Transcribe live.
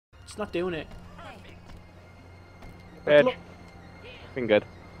It's not doing it. Dead. Look, Been good.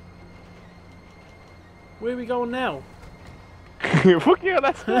 where are we going now? Fuck you,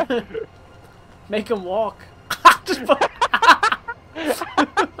 that's it. Make him walk. Just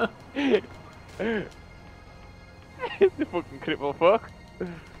It's the fucking cripple fuck.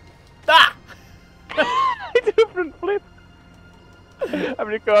 ah! He did a front flip. I've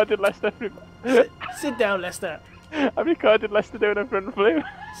recorded Lester. Sit down, Lester. I've recorded Lester doing a front flip.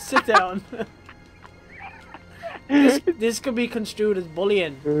 Sit down. This could be construed as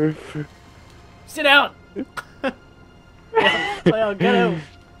bullying. Sit down. Leon, get out.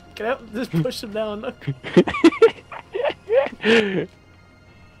 Get out. Just push him down. Look.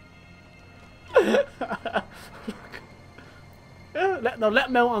 No, let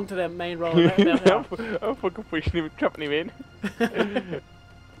him out onto the main road. Let him out. I'm fucking pushing him, trapping him in.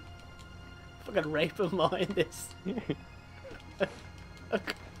 Fucking rape him behind this. You're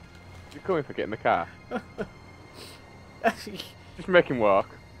coming for getting the car. Just make him walk.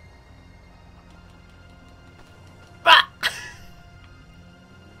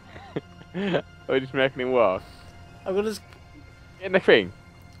 Or just making him walk. I'm gonna just... Get in the thing.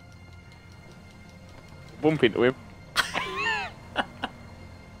 Bump into him.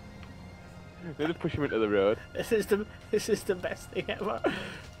 Then just push him into the road. This is the best thing ever.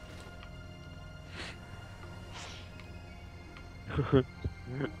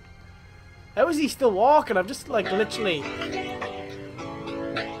 How is he still walking? I'm just like literally.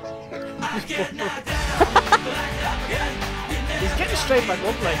 He's getting straight back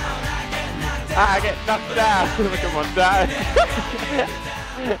up like. I get knocked down. Like a montage.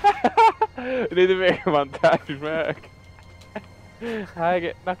 We need to make a montage, Mark. I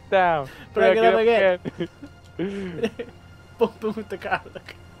get knocked down. Bring it up again. Bump him with the car.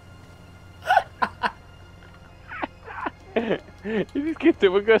 Look. You just get it.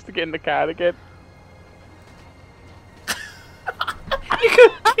 We're going to get in the car again. You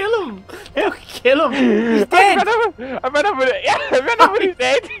could kill him. You could kill him. He's dead. I ran over it. Yeah, I ran over his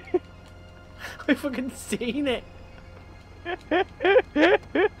head. I fucking seen it.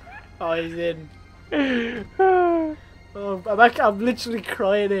 Oh, he's in. Oh, I'm literally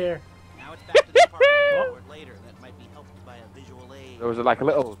crying here. Now it's back to the department later. That might be helped by a visual aid. There was like a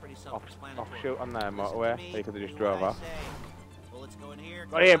little offshoot on there, motorway. So you could have just drove off. Bullets go in here,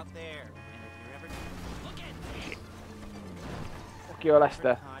 Got him. out there. And if you're ever looking, Fuck you,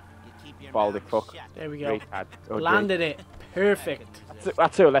 Lester. you keep your Baldy mouth fuck. shut. There we go. Retard. OG. Landed it. Perfect.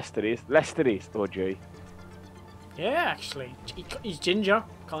 That's who Lester is. Lester is OG. Yeah, actually. He's ginger,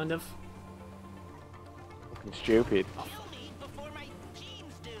 kind of. Fucking stupid. Kill me before my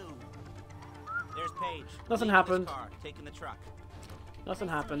jeans do. There's Paige. Nothing Leaving happened. this car, taking the truck. Nothing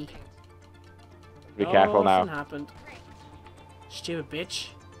happened. Be careful now. Nothing happened. Stupid bitch.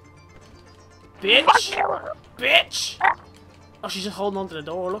 Bitch! Bitch! Oh, she's just holding onto the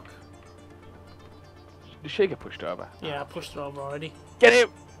door, look. Did she get pushed over? Yeah, I pushed her over already. Get him!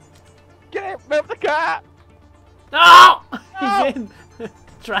 Get him! Move the car! No! He's in!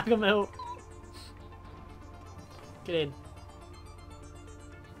 Drag him out. Get in.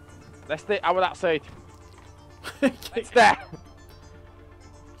 Let's stay out of that seat. Let's stay.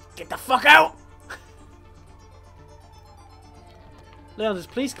 Get the fuck out! Leon, there's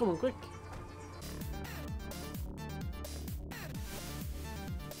police coming quick.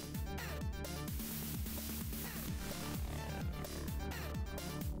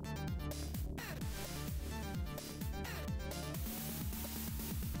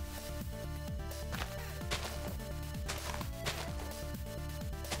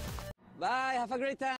 Bye, have a great time.